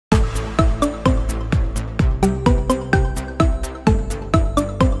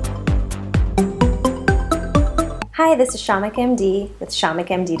Hi, this is Shamik MD with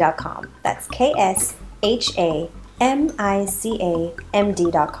ShamikMD.com. That's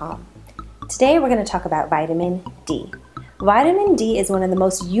KSHAMICAMD.com. Today we're going to talk about vitamin D. Vitamin D is one of the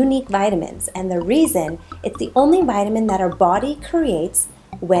most unique vitamins, and the reason it's the only vitamin that our body creates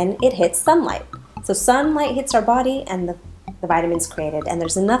when it hits sunlight. So sunlight hits our body and the vitamin's created, and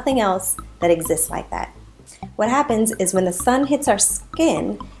there's nothing else that exists like that. What happens is when the sun hits our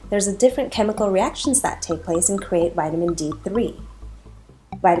skin, there's a different chemical reactions that take place and create vitamin D3.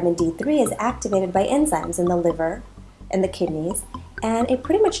 Vitamin D3 is activated by enzymes in the liver and the kidneys, and it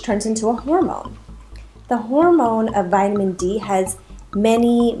pretty much turns into a hormone. The hormone of vitamin D has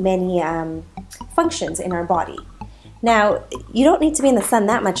many functions in our body. Now, you don't need to be in the sun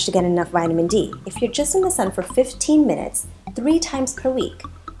that much to get enough vitamin D. If you're just in the sun for 15 minutes, 3 times per week,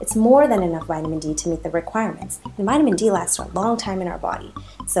 it's more than enough vitamin D to meet the requirements. And vitamin D lasts for a long time in our body,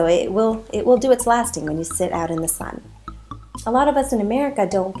 so it will do its lasting when you sit out in the sun. A lot of us in America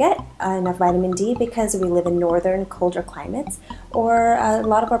don't get enough vitamin D because we live in northern, colder climates, or a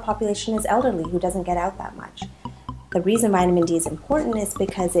lot of our population is elderly who doesn't get out that much. The reason vitamin D is important is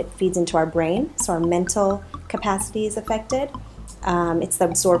because it feeds into our brain, so our mental capacity is affected. It's the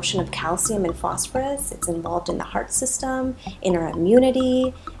absorption of calcium and phosphorus. It's involved in the heart system, in our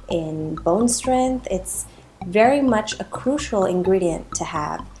immunity, in bone strength. It's very much a crucial ingredient to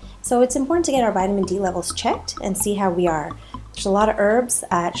have. So it's important to get our vitamin D levels checked and see how we are. There's a lot of herbs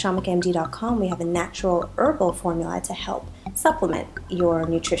at ShamikMD.com. We have a natural herbal formula to help supplement your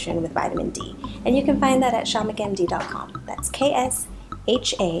nutrition with vitamin D. And you can find that at ShamikMD.com. That's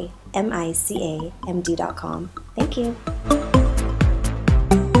KSHAMICAMD.com. Thank you.